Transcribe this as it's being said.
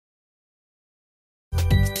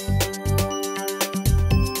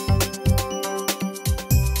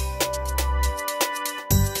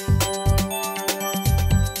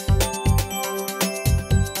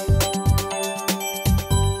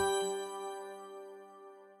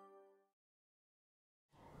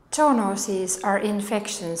Zoonoses are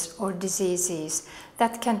infections or diseases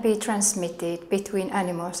that can be transmitted between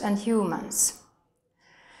animals and humans.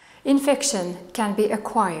 Infection can be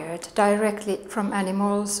acquired directly from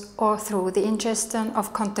animals or through the ingestion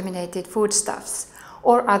of contaminated foodstuffs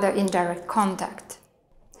or other indirect contact.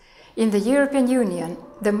 In the European Union,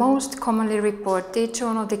 the most commonly reported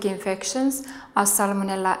zoonotic infections are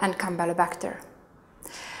Salmonella and Campylobacter.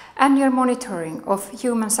 Annual monitoring of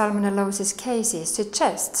human salmonellosis cases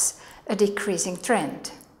suggests a decreasing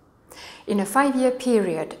trend. In a 5-year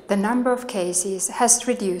period, the number of cases has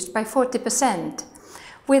reduced by 40%,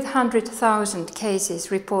 with 100,000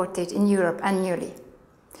 cases reported in Europe annually.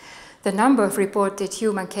 The number of reported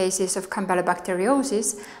human cases of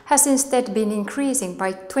Campylobacteriosis has instead been increasing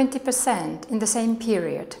by 20% in the same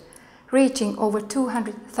period, reaching over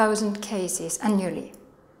 200,000 cases annually.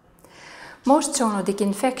 Most zoonotic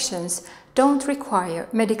infections don't require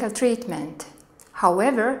medical treatment.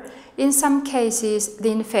 However, in some cases, the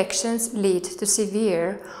infections lead to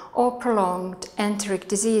severe or prolonged enteric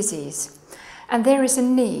diseases, and there is a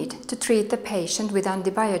need to treat the patient with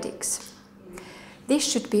antibiotics. This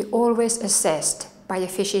should be always assessed by a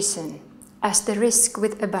physician, as the risk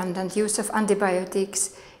with abundant use of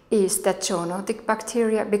antibiotics is that zoonotic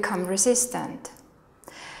bacteria become resistant.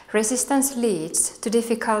 Resistance leads to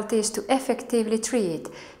difficulties to effectively treat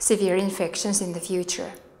severe infections in the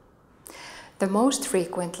future. The most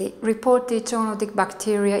frequently reported zoonotic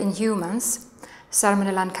bacteria in humans,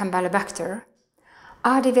 Salmonella and Campylobacter,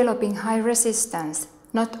 are developing high resistance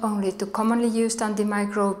not only to commonly used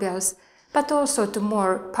antimicrobials, but also to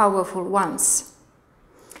more powerful ones.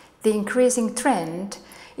 The increasing trend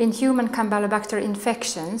in human Campylobacter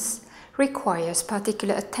infections requires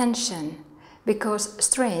particular attention because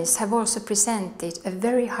strains have also presented a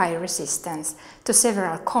very high resistance to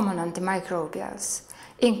several common antimicrobials,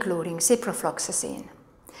 including ciprofloxacin.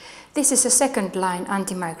 This is a second-line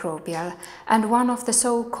antimicrobial and one of the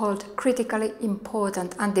so-called critically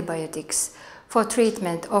important antibiotics for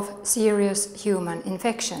treatment of serious human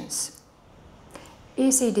infections.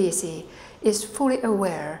 ECDC is fully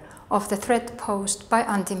aware of the threat posed by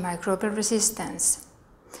antimicrobial resistance.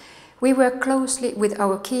 We work closely with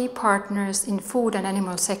our key partners in food and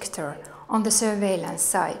animal sector on the surveillance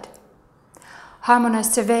side.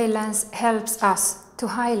 Harmonized surveillance helps us to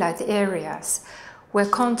highlight the areas where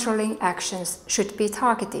controlling actions should be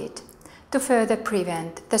targeted to further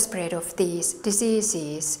prevent the spread of these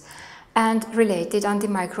diseases and related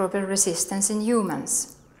antimicrobial resistance in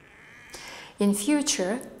humans. In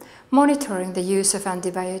future, monitoring the use of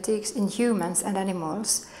antibiotics in humans and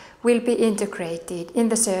animals will be integrated in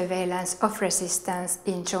the surveillance of resistance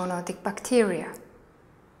in zoonotic bacteria.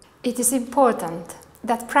 It is important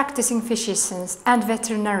that practicing physicians and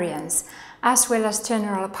veterinarians, as well as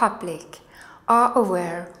general public, are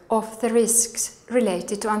aware of the risks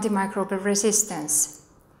related to antimicrobial resistance.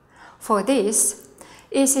 For this,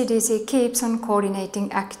 ECDC keeps on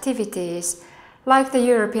coordinating activities like the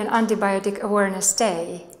European Antibiotic Awareness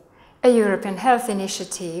Day, a European health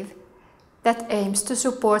initiative that aims to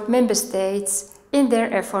support member states in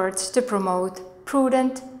their efforts to promote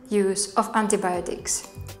prudent use of antibiotics.